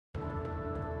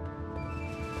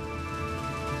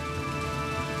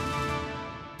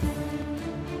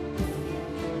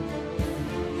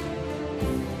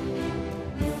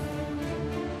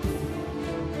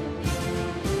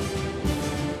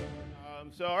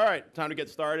All right, time to get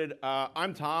started.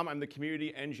 I'm Tom. I'm the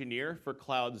community engineer for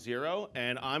Cloud Zero,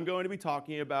 and I'm going to be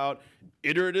talking about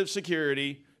iterative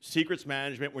security, secrets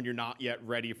management when you're not yet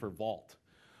ready for Vault.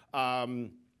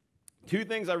 Two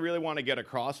things I really want to get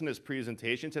across in this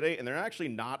presentation today, and they're actually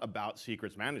not about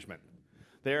secrets management.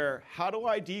 They're how do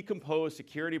I decompose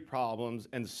security problems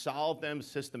and solve them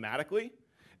systematically,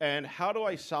 and how do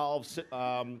I solve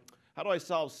system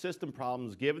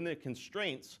problems given the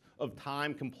constraints of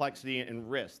time, complexity, and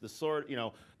risk? The sort,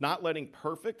 not letting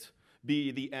perfect be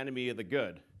the enemy of the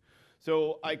good.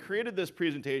 So I created this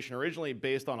presentation originally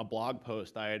based on a blog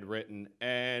post I had written,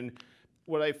 and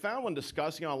what I found when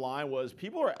discussing online was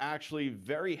people are actually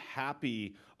very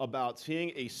happy about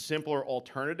seeing a simpler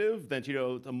alternative than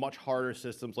the much harder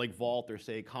systems like Vault or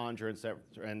say Conjure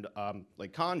and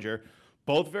like Conjure.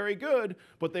 Both very good,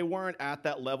 but they weren't at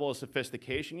that level of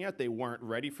sophistication yet. They weren't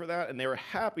ready for that, and they were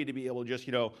happy to be able to just,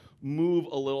 move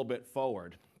a little bit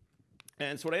forward.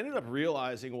 And so what I ended up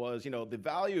realizing was, the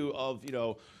value of,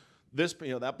 this,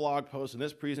 that blog post and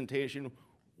this presentation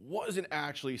wasn't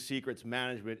actually secrets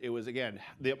management. It was, again,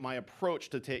 my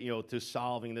approach to, to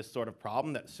solving this sort of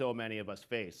problem that so many of us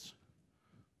face.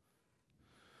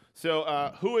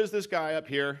 So who is this guy up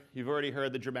here? You've already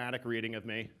heard the dramatic reading of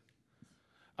me.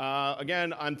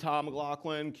 Again, I'm Tom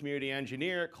McLaughlin, community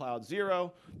engineer at Cloud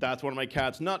Zero. That's one of my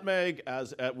cats, Nutmeg.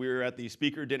 We were at the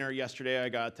speaker dinner yesterday, I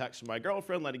got a text from my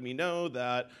girlfriend letting me know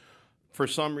that for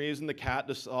some reason the cat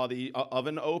just saw the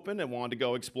oven open and wanted to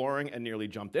go exploring and nearly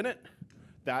jumped in it.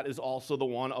 That is also the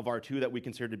one of our two that we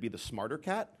consider to be the smarter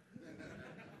cat.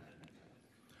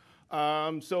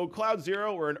 So Cloud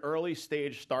Zero, we're an early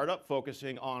stage startup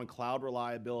focusing on cloud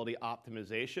reliability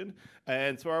optimization.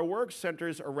 And so our work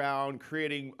centers around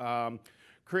creating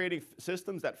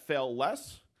systems that fail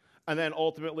less and then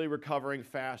ultimately recovering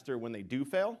faster when they do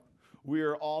fail. We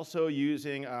are also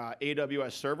using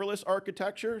AWS serverless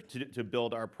architecture to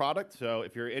build our product. So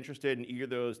if you're interested in either of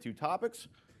those two topics,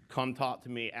 come talk to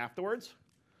me afterwards.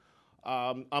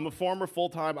 I'm a former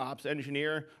full-time ops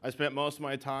engineer. I spent most of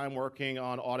my time working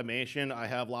on automation. I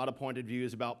have a lot of pointed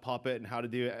views about Puppet and how to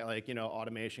do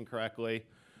automation correctly.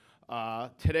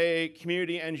 Today,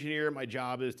 community engineer, my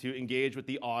job is to engage with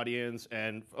the audience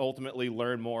and ultimately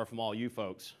learn more from all you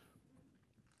folks.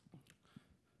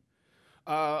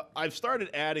 I've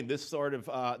started adding this sort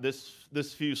of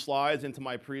this few slides into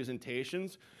my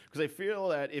presentations because I feel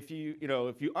that if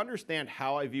you understand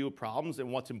how I view problems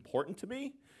and what's important to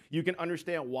me, you can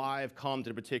understand why I've come to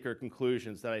the particular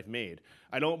conclusions that I've made.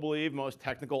 I don't believe most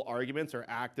technical arguments are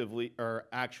actually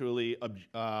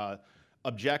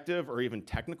objective or even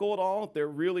technical at all. They're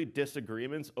really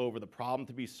disagreements over the problem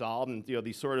to be solved and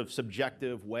these sort of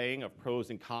subjective weighing of pros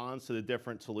and cons to the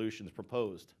different solutions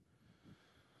proposed.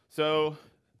 So,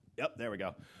 yep, there we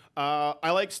go.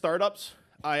 I like startups.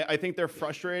 I think they're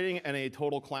frustrating and a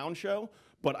total clown show.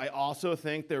 But I also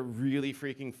think they're really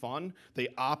freaking fun. They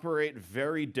operate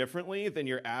very differently than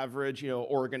your average,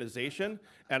 organization.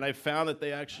 And I found that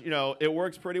they actually, it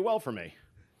works pretty well for me.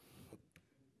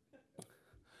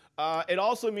 It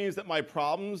also means that my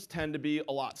problems tend to be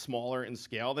a lot smaller in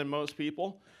scale than most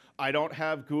people. I don't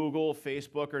have Google,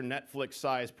 Facebook, or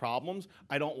Netflix-sized problems.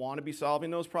 I don't want to be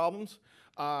solving those problems.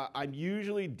 I'm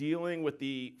usually dealing with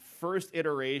the first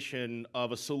iteration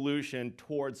of a solution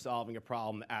towards solving a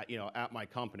problem at my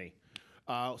company.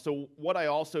 So what I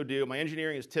also do, my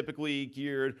engineering is typically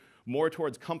geared more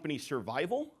towards company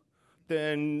survival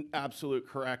than absolute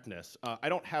correctness. I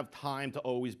don't have time to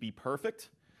always be perfect.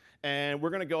 And we're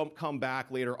going to come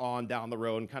back later on down the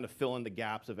road and kind of fill in the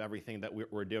gaps of everything that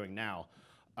we're doing now.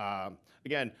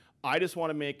 Again, I just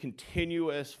want to make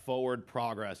continuous forward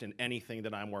progress in anything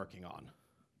that I'm working on.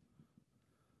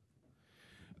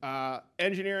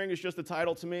 Engineering is just a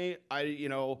title to me. I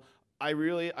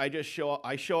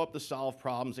show up to solve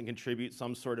problems and contribute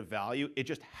some sort of value. It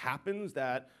just happens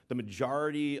that the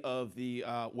majority of the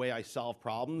way I solve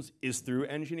problems is through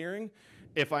engineering.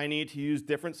 If I need to use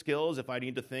different skills, if I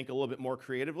need to think a little bit more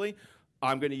creatively,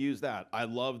 I'm going to use that. I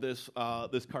love this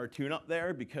this cartoon up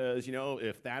there because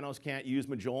if Thanos can't use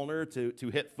Mjolnir to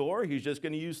hit Thor, he's just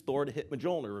going to use Thor to hit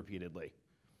Mjolnir repeatedly.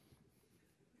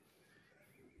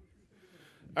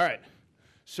 All right,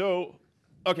 so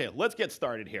okay, let's get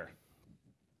started here.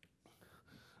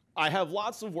 I have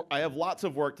lots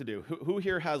of work to do. Who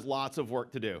here has lots of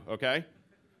work to do? Okay,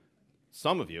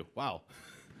 some of you. Wow.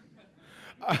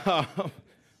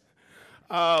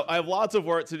 I have lots of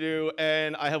work to do,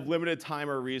 and I have limited time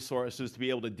or resources to be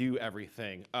able to do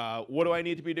everything. What do I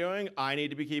need to be doing? I need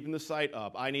to be keeping the site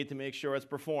up. I need to make sure it's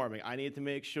performing. I need to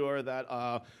make sure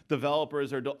that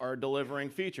developers are delivering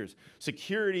features.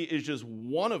 Security is just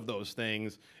one of those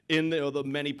things in the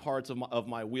many parts of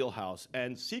my wheelhouse.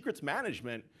 And secrets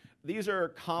management, these are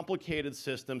complicated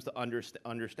systems to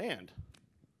understand.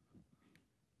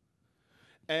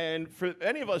 And for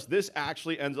any of us, this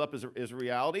actually ends up as a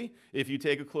reality. If you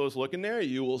take a close look in there,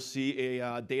 you will see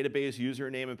a database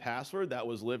username and password that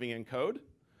was living in code.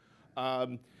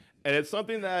 And it's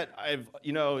something that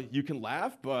you can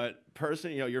laugh, but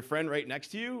your friend right next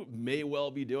to you may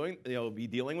well be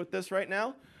dealing with this right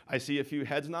now. I see a few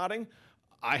heads nodding.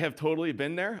 I have totally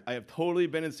been there. I have totally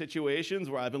been in situations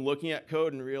where I've been looking at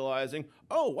code and realizing,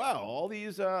 oh, wow, all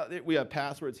these, we have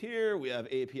passwords here, we have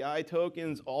API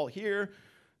tokens all here.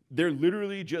 They're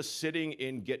literally just sitting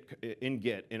in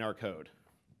Git in our code.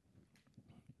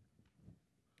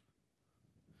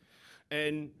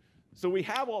 And so we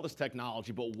have all this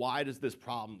technology, but why does this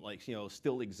problem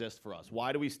still exist for us?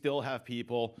 Why do we still have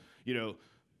people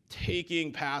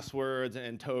taking passwords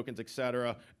and tokens, et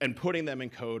cetera, and putting them in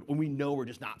code when we know we're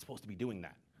just not supposed to be doing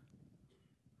that?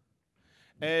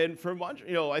 And for much,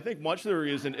 I think much of the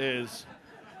reason is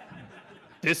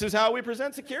this is how we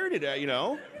present security today,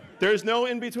 There's no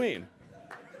in between.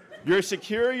 You're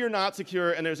secure, you're not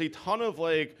secure, and there's a ton of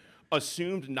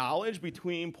assumed knowledge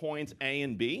between points A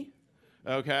and B,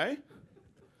 okay?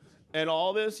 And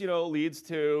all this, leads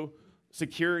to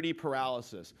security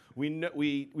paralysis. We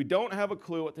don't have a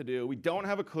clue what to do. We don't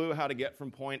have a clue how to get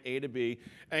from point A to B.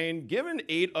 And given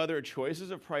 8 other choices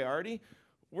of priority,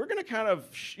 we're going to kind of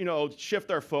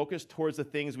shift our focus towards the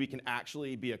things we can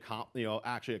actually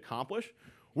accomplish.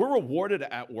 We're rewarded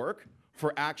at work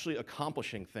for actually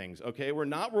accomplishing things, okay? We're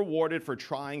not rewarded for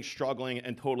trying, struggling,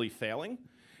 and totally failing.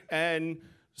 And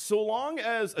so long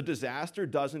as a disaster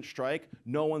doesn't strike,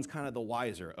 no one's kind of the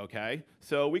wiser, okay?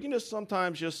 So we can just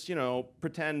sometimes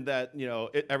pretend that,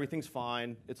 everything's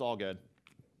fine, it's all good.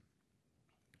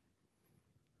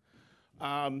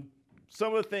 Some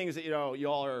of the things that,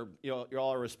 y'all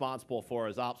are responsible for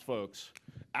as ops folks: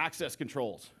 access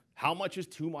controls. How much is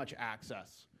too much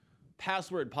access?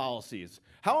 Password policies.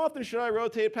 How often should I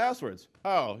rotate passwords?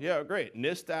 Oh, yeah, great.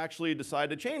 NIST actually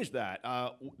decided to change that.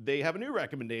 They have a new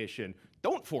recommendation.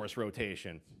 Don't force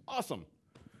rotation. Awesome.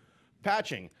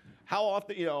 Patching. How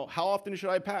often should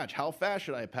I patch? How fast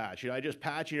should I patch? Should I just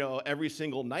patch, every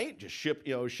single night, just ship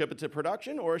it to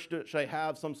production, or should I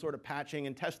have some sort of patching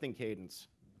and testing cadence?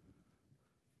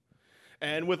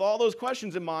 And with all those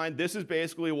questions in mind, this is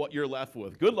basically what you're left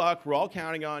with. Good luck. We're all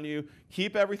counting on you.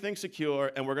 Keep everything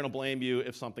secure, and we're going to blame you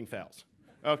if something fails.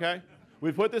 Okay?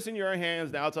 We put this in your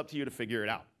hands. Now it's up to you to figure it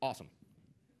out. Awesome.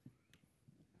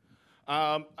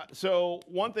 So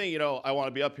one thing I want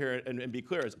to be up here and be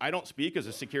clear is I don't speak as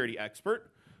a security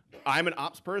expert. I'm an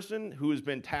ops person who has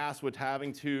been tasked with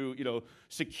having to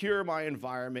secure my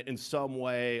environment in some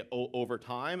way over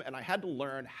time, and I had to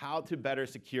learn how to better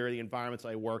secure the environments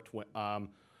I worked with,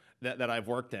 that I've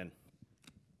worked in.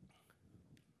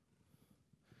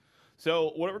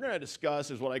 So what we're going to discuss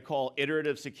is what I call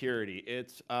iterative security.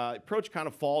 Its approach kind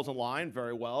of falls in line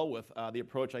very well with the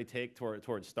approach I take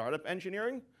towards startup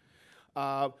engineering.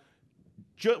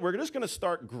 We're just going to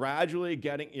start gradually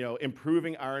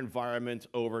improving our environment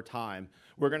over time.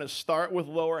 We're going to start with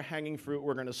lower hanging fruit.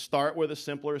 We're going to start with a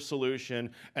simpler solution.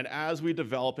 And as we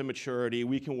develop in maturity,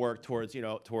 we can work towards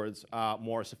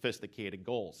more sophisticated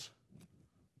goals.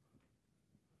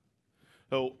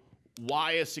 So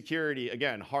why is security,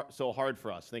 again, so hard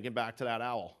for us? Thinking back to that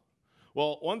owl.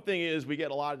 Well, one thing is we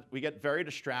get very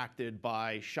distracted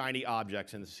by shiny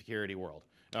objects in the security world.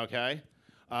 Okay?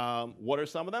 What are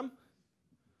some of them?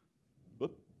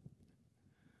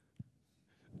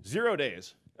 0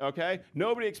 days, okay?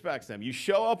 Nobody expects them. You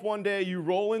show up one day, you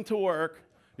roll into work,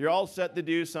 you're all set to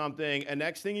do something, and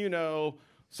next thing you know,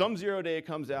 some 0 day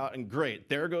comes out, and great,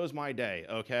 there goes my day,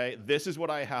 okay? This is what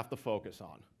I have to focus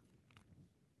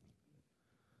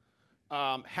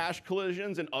on. Hash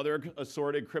collisions and other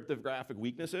assorted cryptographic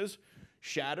weaknesses.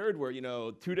 Shattered, where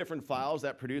 2 different files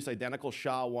that produce identical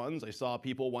SHA-1s. I saw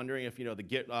people wondering if the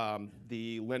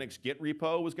Linux Git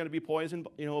repo was going to be poisoned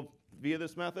via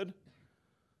this method.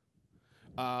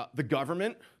 The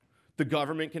government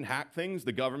can hack things.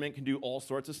 The government can do all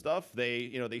sorts of stuff.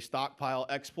 They stockpile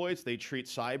exploits. They treat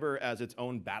cyber as its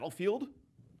own battlefield.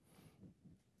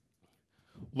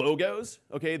 Logos,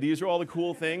 okay, these are all the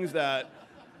cool things that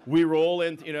we roll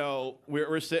into,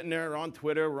 we're sitting there, we're on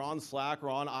Twitter, we're on Slack, we're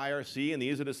on IRC, and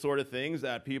these are the sort of things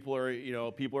that people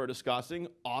are discussing.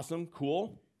 Awesome,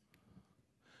 cool.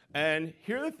 And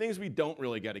here are the things we don't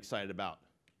really get excited about.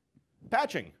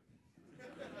 Patching.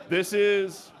 This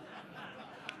is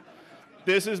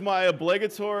my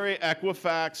obligatory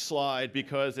Equifax slide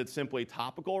because it's simply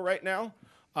topical right now.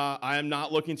 I am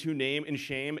not looking to name and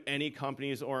shame any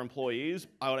companies or employees.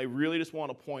 What I really just want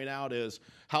to point out is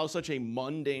how such a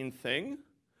mundane thing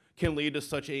can lead to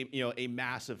such a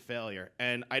massive failure.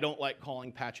 And I don't like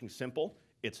calling patching simple.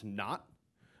 It's not,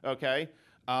 okay?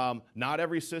 Not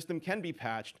every system can be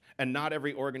patched, and not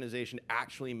every organization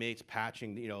actually makes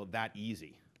patching that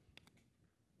easy.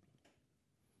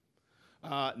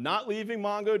 Not leaving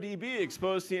MongoDB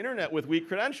exposed to the internet with weak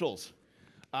credentials.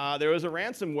 There was a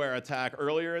ransomware attack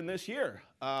earlier in this year.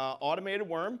 Automated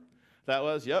worm. That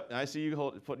was, yep, I see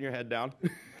you putting your head down.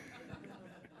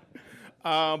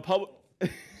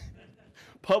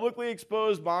 Publicly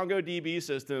exposed MongoDB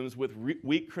systems with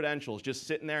weak credentials just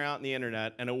sitting there out in the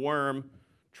internet, and a worm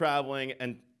traveling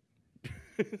and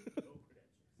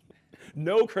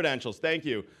no credentials, thank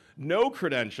you. No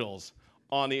credentials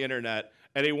on the internet,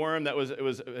 and a worm that was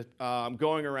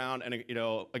going around and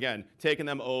again taking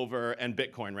them over and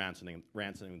Bitcoin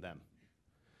ransoming them.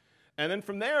 And then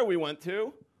from there we went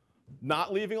to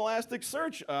not leaving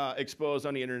Elasticsearch exposed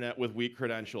on the internet with weak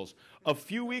credentials. A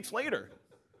few weeks later,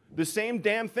 the same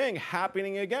damn thing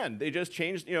happening again. They just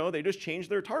changed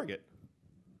their target.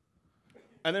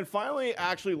 And then finally,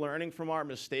 actually learning from our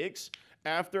mistakes,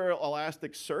 after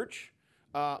Elasticsearch,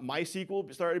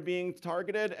 MySQL started being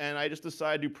targeted, and I just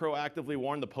decided to proactively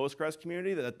warn the Postgres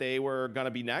community that they were going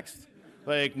to be next.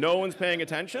 Like, no one's paying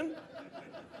attention.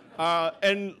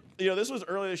 And this was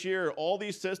early this year. All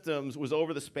these systems was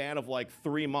over the span of like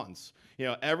 3 months.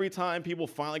 Every time people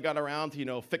finally got around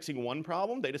to fixing one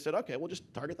problem, they just said, okay, we'll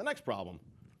just target the next problem.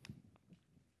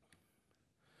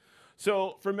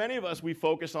 So for many of us, we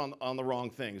focus on the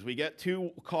wrong things. We get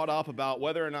too caught up about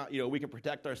whether or not we can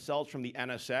protect ourselves from the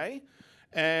NSA,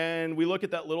 and we look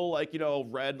at that little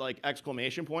red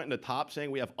exclamation point in the top saying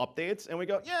we have updates, and we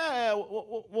go, yeah,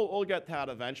 we'll get to that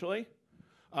eventually.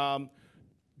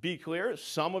 Be clear,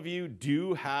 some of you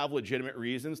do have legitimate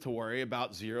reasons to worry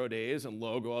about 0 days and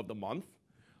logo of the month,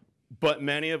 but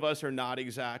many of us are not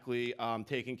exactly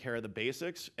taking care of the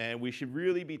basics, and we should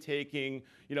really be taking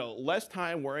less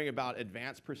time worrying about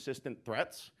advanced persistent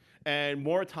threats and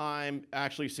more time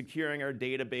actually securing our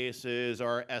databases,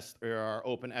 our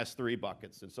open S3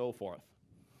 buckets, and so forth.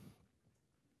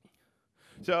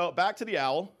 So back to the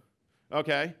owl.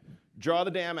 Okay, draw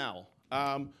the damn owl.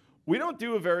 We don't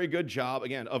do a very good job,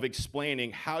 again, of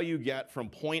explaining how you get from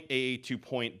point A to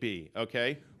point B,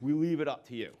 okay? We leave it up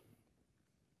to you.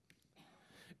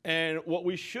 And what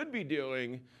we should be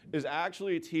doing is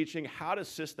actually teaching how to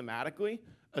systematically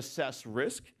assess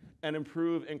risk and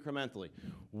improve incrementally.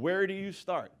 Where do you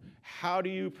start? How do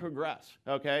you progress,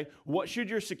 okay? What should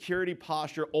your security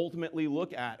posture ultimately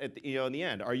look at in the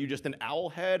end? Are you just an owl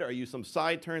head? Are you some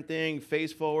side turn thing,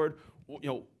 face forward?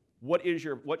 What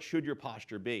should your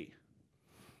posture be?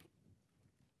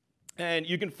 And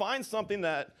you can find something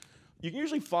that, you can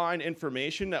usually find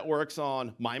information that works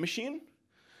on my machine,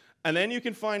 and then you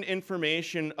can find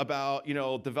information about,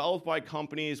 developed by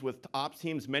companies with ops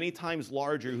teams many times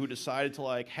larger who decided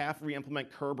to half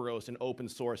re-implement Kerberos and open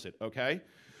source it, okay?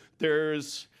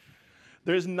 There's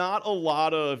not a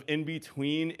lot of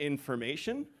in-between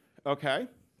information, okay?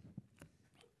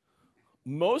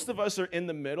 Most of us are in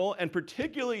the middle, and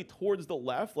particularly towards the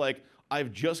left,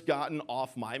 I've just gotten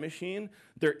off my machine,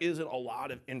 there isn't a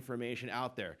lot of information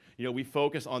out there. We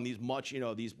focus on these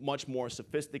much more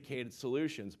sophisticated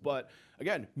solutions, but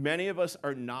again, many of us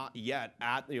are not yet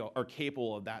are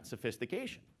capable of that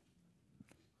sophistication.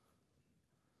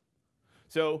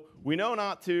 So we know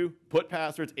not to put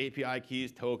passwords, API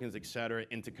keys, tokens, etc.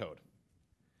 into code,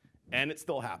 and it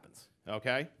still happens,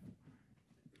 okay?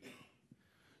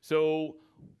 So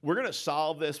we're going to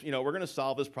solve this, we're going to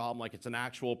solve this problem like it's an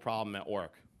actual problem at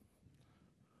work.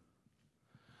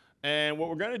 And what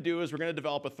we're going to do is we're going to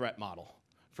develop a threat model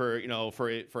for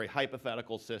a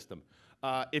hypothetical system.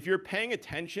 If you're paying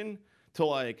attention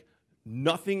to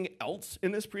nothing else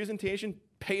in this presentation,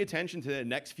 pay attention to the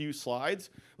next few slides.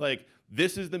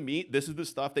 This is the meat, this is the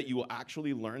stuff that you will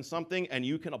actually learn something and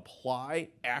you can apply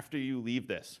after you leave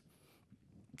this.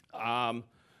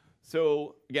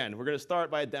 So again, we're going to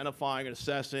start by identifying and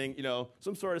assessing,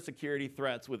 some sort of security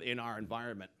threats within our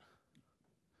environment.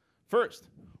 First,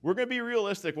 we're going to be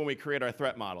realistic when we create our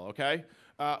threat model, okay?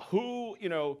 Who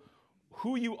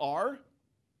you are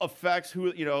affects the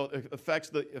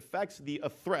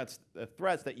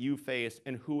threats that you face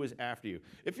and who is after you.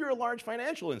 If you're a large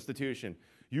financial institution,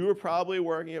 you are probably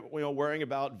worrying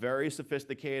about very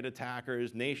sophisticated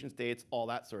attackers, nation states, all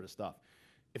that sort of stuff.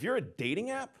 If you're a dating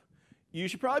app, you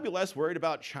should probably be less worried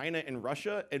about China and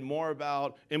Russia and more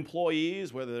about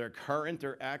employees, whether they're current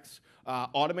or ex,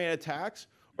 automated attacks,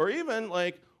 or even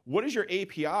like, what is your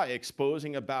API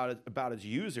exposing about its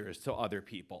users to other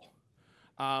people?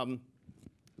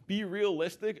 Be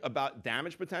realistic about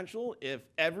damage potential. If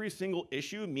every single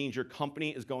issue means your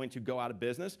company is going to go out of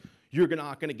business, you're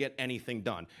not going to get anything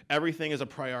done. Everything is a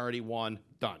priority one,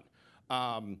 done.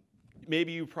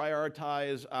 Maybe you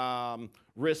prioritize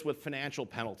risk with financial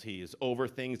penalties over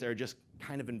things that are just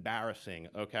kind of embarrassing,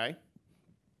 okay?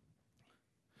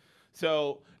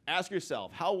 So ask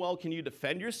yourself, how well can you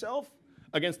defend yourself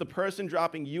against the person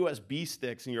dropping USB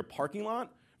sticks in your parking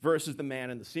lot versus the man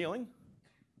in the ceiling?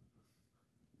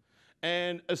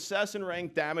 And assess and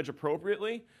rank damage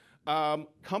appropriately.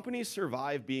 Companies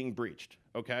survive being breached,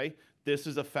 okay? This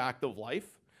is a fact of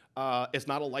life. It's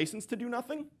not a license to do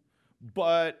nothing,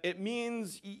 but it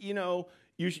means,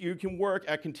 you can work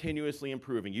at continuously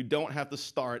improving. You don't have to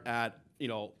start at,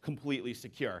 completely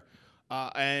secure.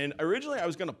 And originally I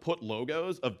was gonna put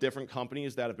logos of different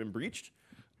companies that have been breached.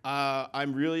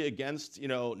 I'm really against,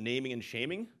 naming and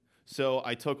shaming. So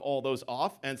I took all those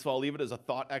off, and so I'll leave it as a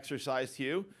thought exercise to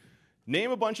you.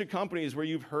 Name a bunch of companies where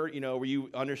you've heard, where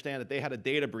you understand that they had a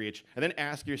data breach, and then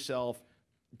ask yourself,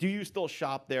 do you still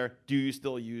shop there? Do you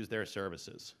still use their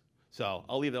services? So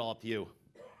I'll leave it all up to you.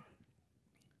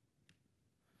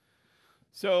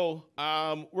 So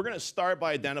we're going to start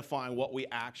by identifying what we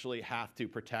actually have to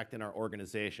protect in our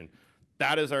organization.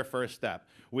 That is our first step.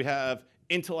 We have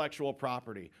intellectual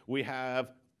property. We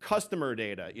have customer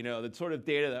data, the sort of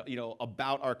data that,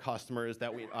 about our customers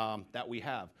that we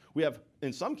have. We have,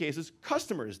 in some cases,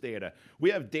 customers' data. We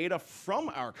have data from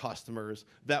our customers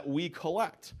that we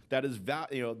collect that is,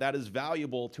 that is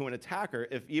valuable to an attacker,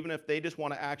 even if they just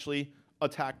want to actually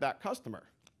attack that customer.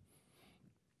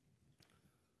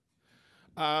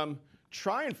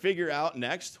 Try and figure out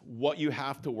next what you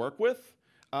have to work with.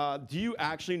 Do you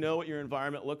actually know what your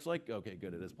environment looks like? Okay,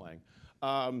 good, it is playing.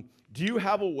 Do you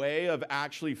have a way of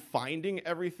actually finding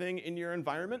everything in your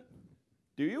environment?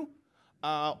 Do you?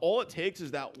 All it takes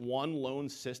is that one lone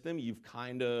system you've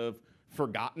kind of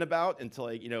forgotten about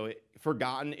until,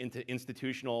 forgotten into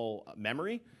institutional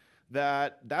memory.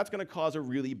 That's going to cause a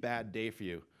really bad day for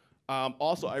you.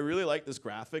 Also, I really like this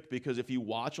graphic because if you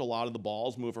watch a lot of the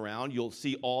balls move around, you'll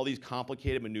see all these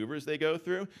complicated maneuvers they go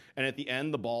through, and at the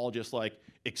end, the ball just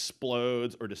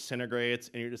explodes or disintegrates,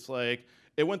 and you're just like,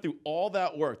 it went through all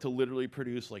that work to literally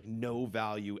produce no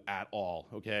value at all.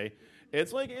 Okay,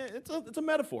 it's it's a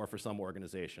metaphor for some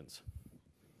organizations.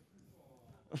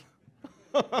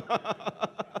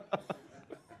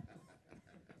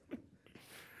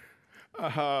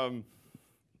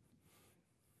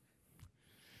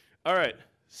 All right,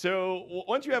 so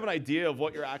once you have an idea of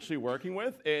what you're actually working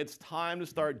with, it's time to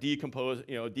start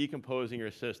decomposing your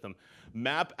system.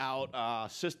 Map out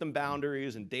system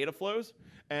boundaries and data flows.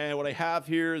 And what I have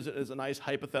here is a nice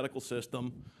hypothetical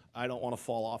system. I don't want to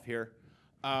fall off here.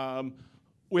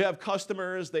 We have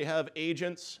customers, they have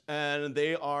agents, and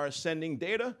they are sending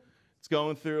data. It's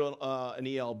going through an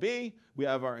ELB. We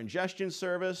have our ingestion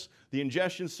service. The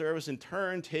ingestion service, in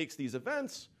turn, takes these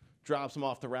events, drops them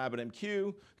off to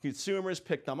RabbitMQ. Consumers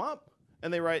pick them up,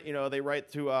 and they write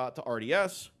to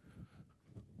RDS.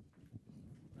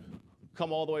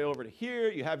 Come all the way over to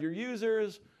here. You have your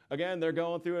users. Again, they're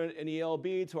going through an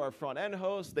ELB to our front-end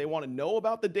host. They want to know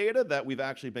about the data that we've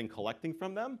actually been collecting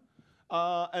from them.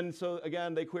 And so,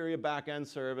 again, they query a back-end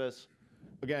service.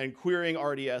 Again, querying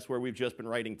RDS where we've just been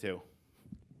writing to.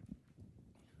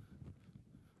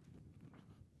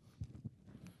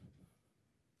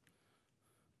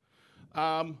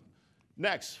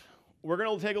 Next, we're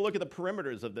going to take a look at the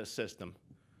perimeters of this system.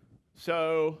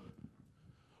 So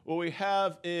what we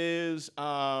have is,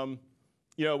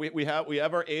 we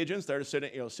have our agents that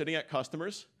are sitting at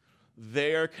customers.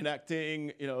 They are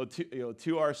connecting,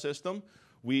 to our system.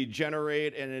 We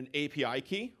generate an API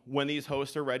key when these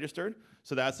hosts are registered.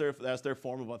 So that's their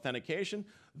form of authentication.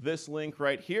 This link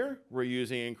right here, we're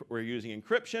using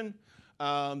encryption.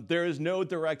 There is no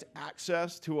direct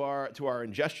access to our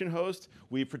ingestion host.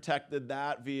 We protected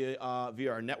that via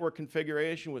our network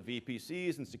configuration with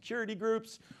VPCs and security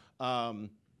groups.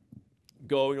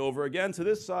 Going over again to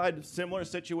this side, similar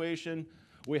situation.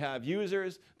 We have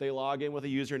users. They log in with a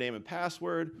username and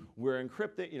password. We're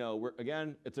encrypted.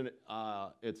 Again, it's an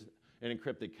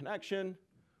encrypted connection.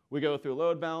 We go through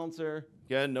load balancer.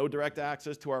 Again, no direct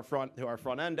access to our front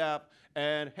end app.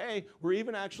 And hey, we're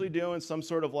even actually doing some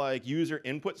sort of like user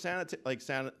input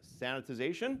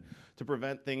sanitization to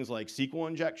prevent things like SQL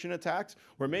injection attacks.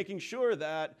 We're making sure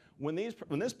that when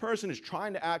this person is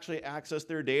trying to actually access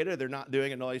their data, they're not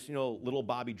doing a nice, little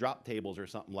Bobby drop tables or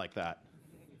something like that.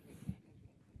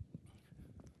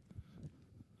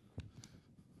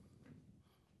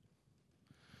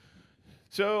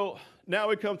 So now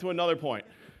we come to another point.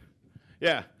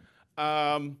 Yeah.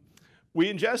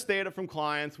 We ingest data from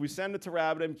clients, we send it to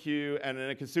RabbitMQ, and then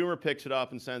a consumer picks it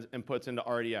up and puts into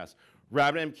RDS.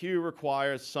 RabbitMQ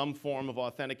requires some form of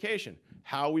authentication.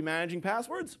 How are we managing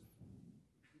passwords?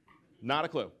 Not a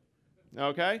clue.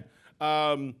 Okay?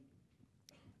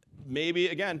 Maybe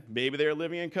they're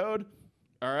living in code.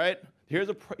 All right? Here's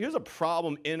a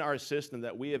problem in our system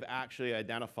that we have actually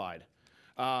identified.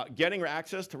 Getting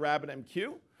access to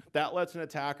RabbitMQ, that lets an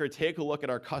attacker take a look at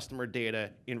our customer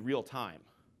data in real time.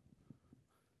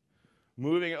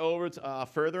 Moving over to,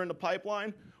 further in the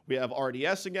pipeline, we have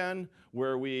RDS again,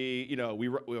 where we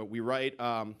write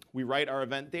our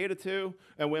event data to,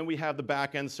 and when we have the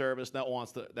backend service that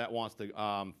wants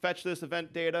to fetch this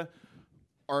event data,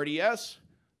 RDS,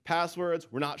 passwords,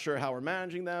 we're not sure how we're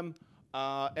managing them.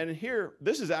 And here,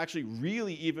 this is actually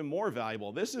really even more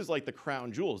valuable. This is like the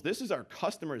crown jewels. This is our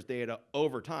customers' data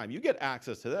over time. You get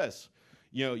access to this.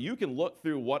 You can look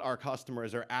through what our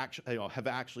customers are have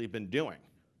actually been doing.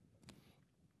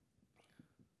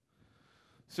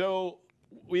 So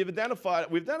we've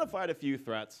identified a few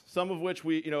threats, some of which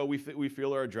we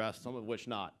feel are addressed, some of which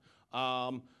not.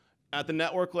 At the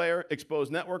network layer,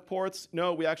 exposed network ports,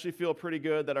 no, we actually feel pretty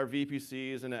good that our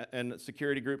VPCs and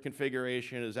security group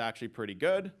configuration is actually pretty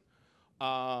good.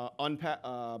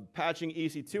 Patching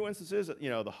EC2 instances,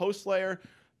 the host layer,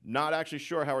 not actually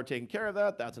sure how we're taking care of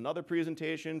that. That's another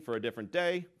presentation for a different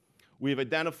day. We've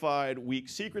identified weak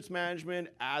secrets management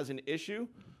as an issue.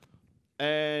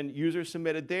 And user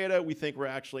submitted data, we think we're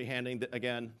actually handling,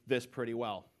 again, this pretty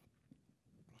well.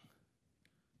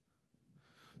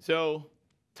 So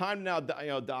time to now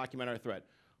document our threat.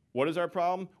 What is our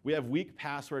problem? We have weak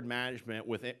password management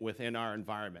within our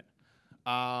environment.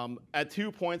 At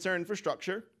 2 points in our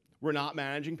infrastructure, we're not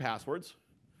managing passwords.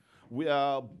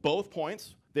 Both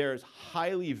points, there's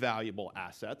highly valuable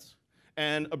assets.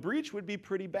 And a breach would be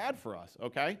pretty bad for us,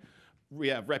 okay? We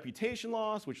have reputation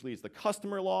loss, which leads to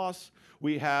customer loss.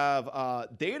 We have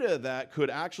data that could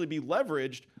actually be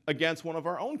leveraged against one of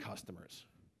our own customers.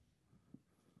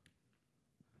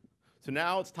 So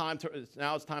now it's time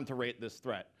to rate this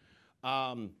threat.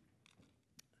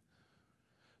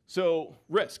 So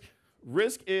risk.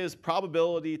 Risk is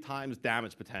probability times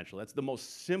damage potential. That's the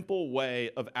most simple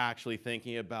way of actually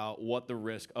thinking about what the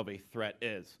risk of a threat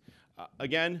is.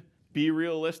 Again, be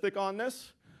realistic on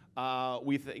this.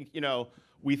 We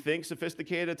think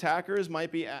sophisticated attackers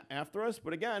might be after us,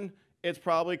 but again, it's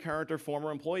probably current or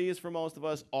former employees for most of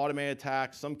us, automated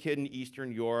attacks, some kid in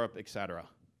Eastern Europe, etc.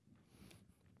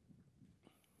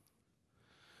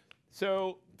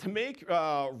 So to make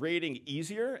rating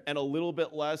easier and a little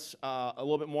bit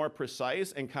more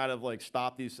precise and kind of like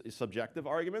stop these subjective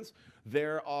arguments,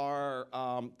 there are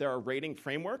rating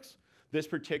frameworks. This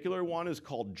particular one is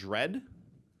called DREAD.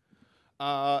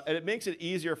 And it makes it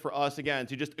easier for us, again,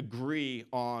 to just agree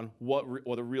on what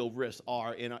the real risks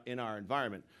are in our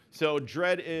environment. So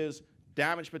DREAD is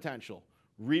damage potential,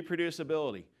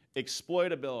 reproducibility,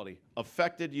 exploitability,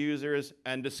 affected users,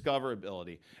 and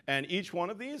discoverability. And each one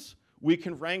of these, we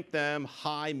can rank them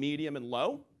high, medium, and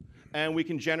low, and we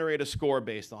can generate a score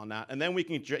based on that. And then we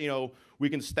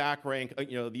can stack rank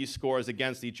these scores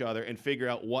against each other and figure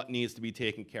out what needs to be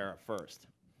taken care of first.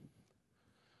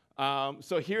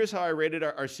 So here's how I rated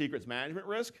our secrets management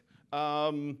risk.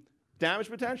 Damage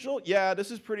potential, yeah,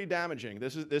 this is pretty damaging.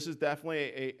 This is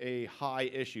definitely a high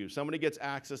issue. Somebody gets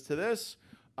access to this.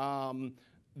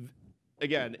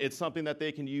 Again, it's something that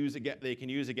they can use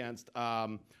against.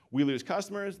 We lose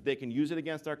customers. They can use it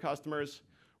against our customers.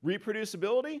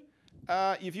 Reproducibility.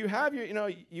 If you have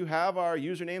you have our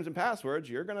usernames and passwords,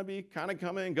 you're going to be kind of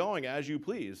coming and going as you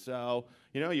please. So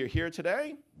you're here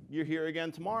today, you're here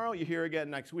again tomorrow, you're here again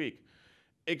next week.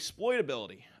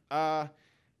 Exploitability.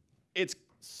 It's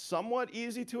somewhat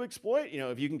easy to exploit.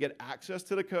 If you can get access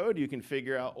to the code, you can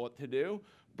figure out what to do.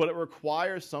 But it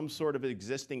requires some sort of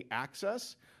existing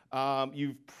access.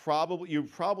 You're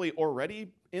probably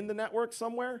already in the network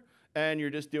somewhere, and you're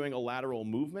just doing a lateral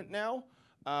movement now.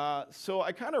 So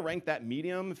I kind of rank that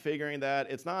medium, figuring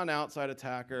that it's not an outside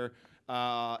attacker.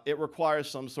 It requires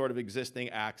some sort of existing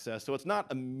access, so it's not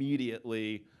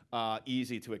immediately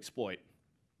easy to exploit.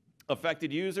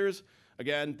 Affected users,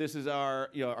 Again, this is our,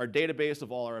 our database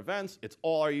of all our events. It's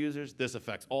all our users. This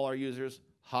affects all our users.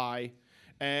 High.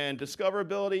 And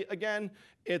discoverability, again,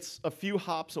 it's a few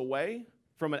hops away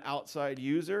from an outside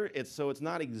user. So it's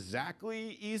not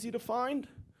exactly easy to find.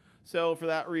 So for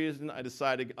that reason, I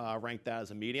decided to rank that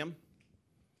as a medium.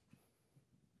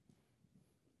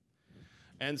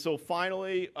 And so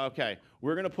finally, okay,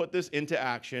 we're going to put this into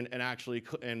action and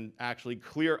actually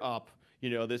clear up,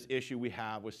 this issue we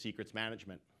have with secrets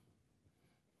management.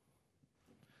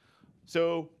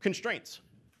 So constraints,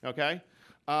 okay?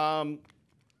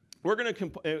 We're going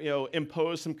to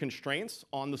impose some constraints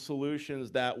on the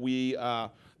solutions that we're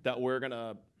going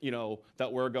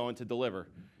to deliver.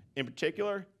 In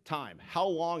particular, time. How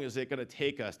long is it going to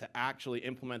take us to actually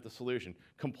implement the solution?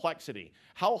 Complexity.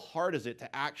 How hard is it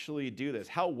to actually do this?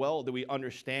 How well do we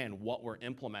understand what we're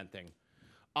implementing?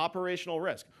 Operational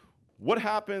risk. What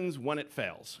happens when it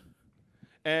fails?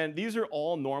 And these are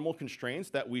all normal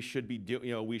constraints that we should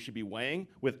be weighing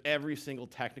with every single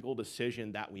technical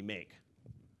decision that we make.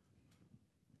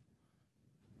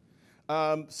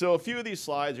 So a few of these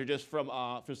slides are just from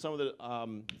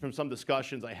some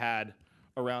discussions I had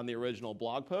around the original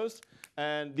blog post.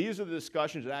 And these are the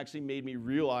discussions that actually made me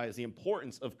realize the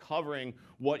importance of covering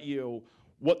what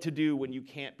to do when you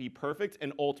can't be perfect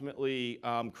and ultimately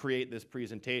create this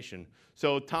presentation.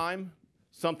 So time,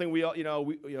 something we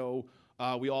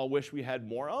all wish we had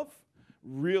more of.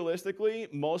 Realistically,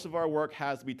 most of our work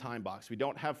has to be time boxed. We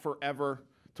don't have forever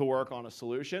to work on a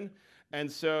solution. And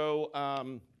so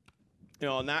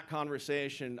in that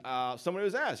conversation, someone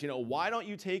was asked, why don't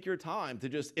you take your time to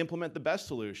just implement the best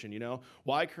solution?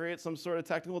 Why create some sort of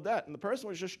technical debt? And the person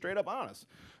was just straight up honest.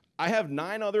 I have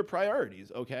 9 other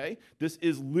priorities, okay? This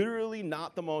is literally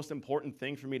not the most important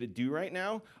thing for me to do right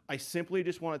now. I simply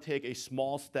just want to take a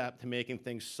small step to making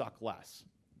things suck less.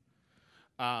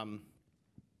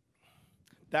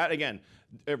 That, again,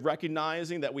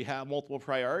 recognizing that we have multiple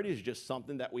priorities is just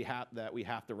something that we have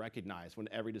to recognize when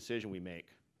every decision we make.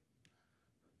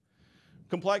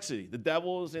 Complexity, the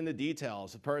devil is in the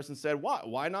details. The person said,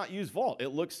 why not use Vault? It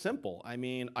looks simple. I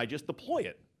mean, I just deploy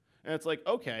it. And it's like,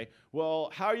 okay,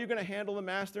 well, how are you going to handle the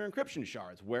master encryption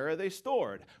shards? Where are they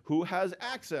stored? Who has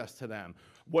access to them?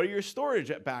 What are your storage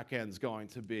backends going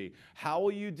to be? How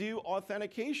will you do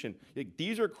authentication?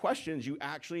 These are questions you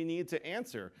actually need to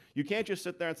answer. You can't just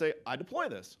sit there and say, I deploy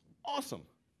this. Awesome.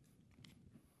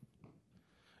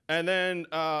 And then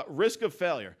risk of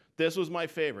failure. This was my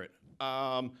favorite.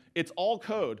 It's all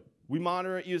code. We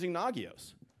monitor it using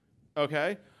Nagios,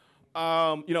 okay?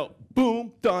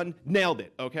 Boom, done, nailed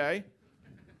it, okay?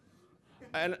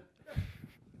 And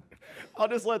I will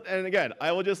just let that,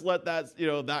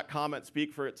 that comment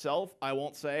speak for itself. I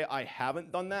won't say I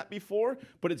haven't done that before,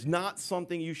 but it's not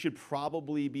something you should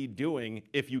probably be doing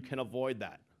if you can avoid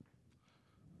that.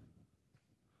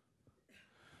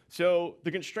 So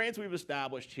the constraints we've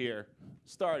established here,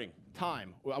 starting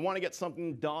time. I want to get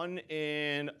something done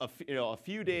in a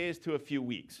few days to a few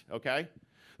weeks. Okay,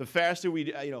 the faster we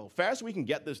can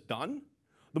get this done,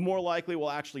 the more likely we'll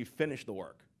actually finish the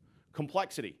work.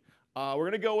 Complexity. We're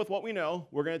going to go with what we know.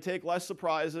 We're going to take less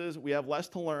surprises. We have less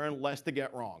to learn, less to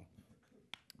get wrong.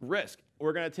 Risk.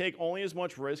 We're going to take only as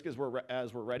much risk as we're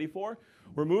ready for.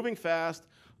 We're moving fast.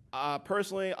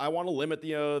 Personally, I want to limit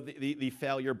the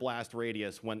failure blast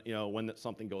radius when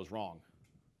something goes wrong.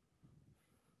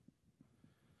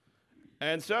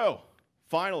 And so,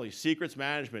 finally, secrets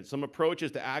management. Some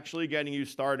approaches to actually getting you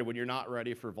started when you're not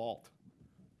ready for Vault.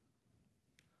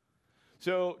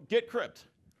 So, git crypt.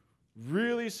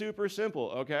 Really super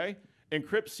simple, okay?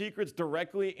 Encrypt secrets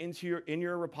directly in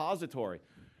your repository.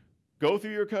 Go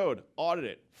through your code, audit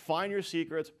it, find your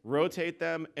secrets, rotate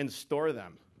them, and store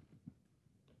them.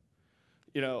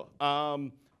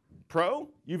 Pro,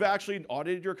 you've actually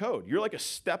audited your code. You're like a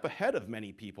step ahead of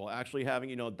many people actually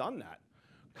having done that.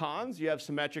 Cons, you have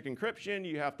symmetric encryption.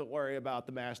 You have to worry about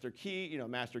the master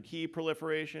key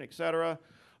proliferation, et cetera.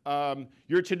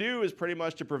 Your to-do is pretty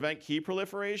much to prevent key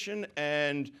proliferation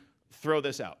and throw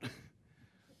this out.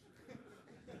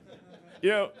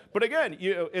 But again,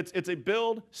 it's a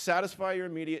build, satisfy your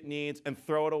immediate needs, and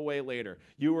throw it away later.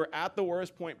 You were at the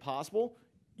worst point possible.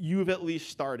 You've at least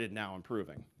started now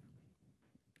improving.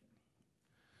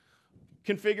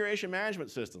 Configuration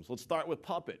management systems. Let's start with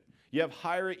Puppet. You have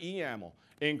Hira EYAML.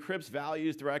 It encrypts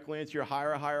values directly into your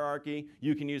Hira hierarchy.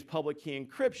 You can use public key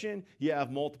encryption. You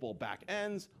have multiple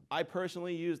backends. I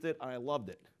personally used it, and I loved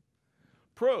it.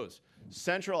 Pros,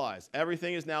 centralized.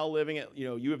 Everything is now living at,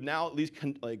 you have now at least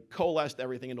coalesced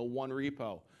everything into one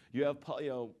repo. You have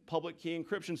public key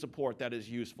encryption support that is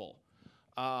useful.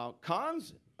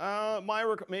 Cons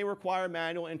may require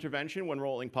manual intervention when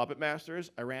rolling Puppet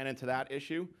Masters. I ran into that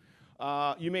issue.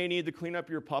 You may need to clean up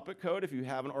your Puppet code if you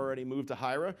haven't already moved to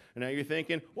Hyra. And now you're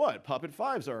thinking, what? Puppet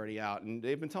 5's already out, and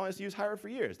they've been telling us to use Hyra for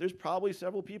years. There's probably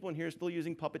several people in here still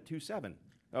using Puppet 2.7,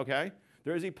 okay?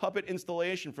 There is a Puppet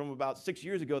installation from about 6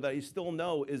 years ago that you still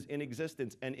know is in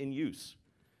existence and in use.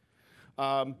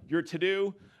 Your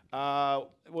to-do, one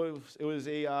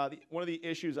of the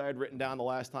issues I had written down the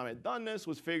last time I'd done this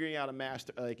was figuring out a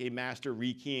master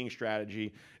rekeying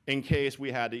strategy in case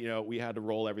we had to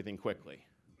roll everything quickly.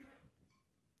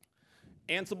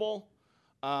 Ansible,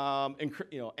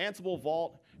 Ansible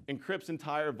Vault encrypts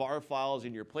entire var files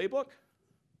in your playbook.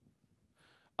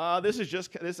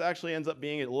 This actually ends up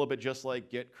being a little bit just like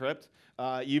Git crypt.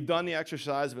 You've done the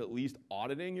exercise of at least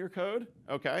auditing your code,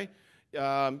 okay?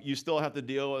 You still have to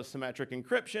deal with symmetric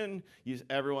encryption.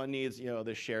 Everyone needs,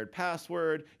 the shared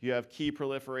password. You have key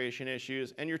proliferation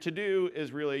issues, and your to-do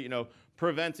is really,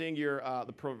 preventing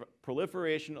the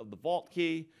proliferation of the vault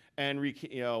key, and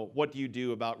what do you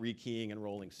do about rekeying and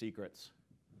rolling secrets?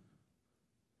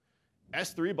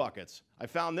 S3 buckets. I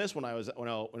found this when I was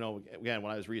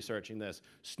researching this.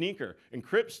 Sneaker,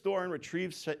 encrypt, store, and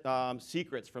retrieve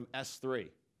secrets from S3.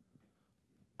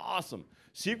 Awesome.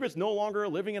 Secrets no longer are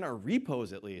living in our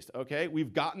repos, at least. Okay,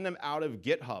 we've gotten them out of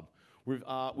GitHub.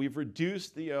 We've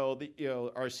reduced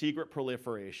our secret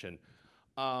proliferation.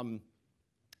 Cons?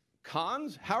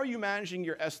 How are you managing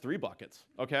your S3 buckets?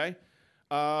 Okay.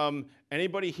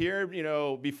 Anybody here,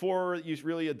 before you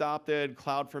really adopted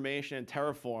CloudFormation and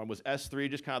Terraform, was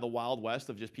S3 just kind of the Wild West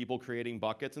of just people creating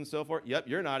buckets and so forth? Yep,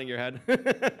 you're nodding your head.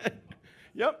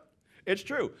 Yep, it's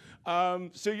true.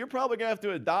 So you're probably going to have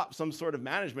to adopt some sort of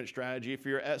management strategy for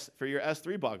your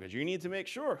S3 buckets. You need to make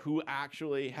sure who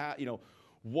actually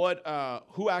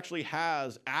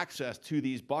has access to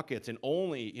these buckets, and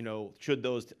only should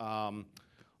those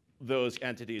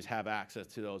entities have access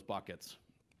to those buckets.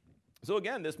 So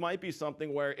again, this might be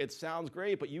something where it sounds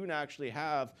great, but you actually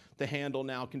have to handle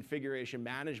now configuration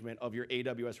management of your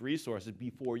AWS resources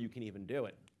before you can even do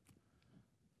it.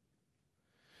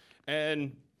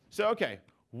 And so, okay,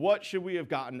 what should we have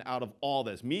gotten out of all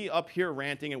this? Me up here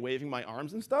ranting and waving my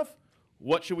arms and stuff?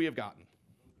 What should we have gotten?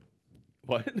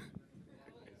 What?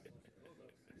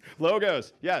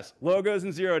 Logos, yes, logos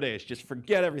in 0 days. Just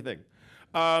forget everything.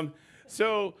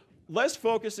 So less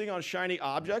focusing on shiny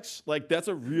objects. Like, that's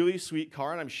a really sweet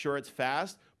car, and I'm sure it's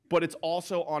fast, but it's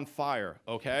also on fire,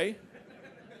 okay?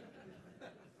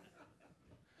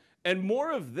 And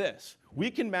more of this. We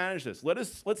can manage this.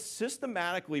 Let's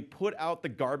systematically put out the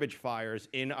garbage fires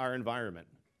in our environment.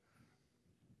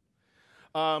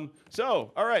 All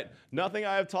right, nothing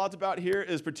I have talked about here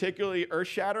is particularly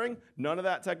earth-shattering. None of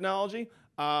that technology.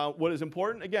 What is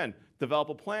important, again, develop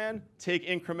a plan, take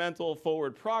incremental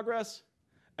forward progress,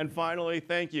 and finally,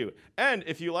 thank you. And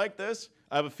if you like this,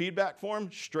 I have a feedback form,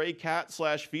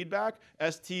 straycat/feedback,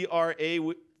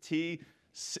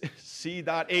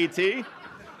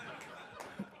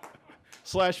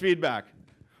 stratc.at/feedback.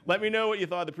 Let me know what you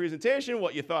thought of the presentation,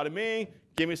 what you thought of me.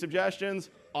 Give me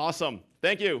suggestions. Awesome.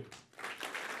 Thank you.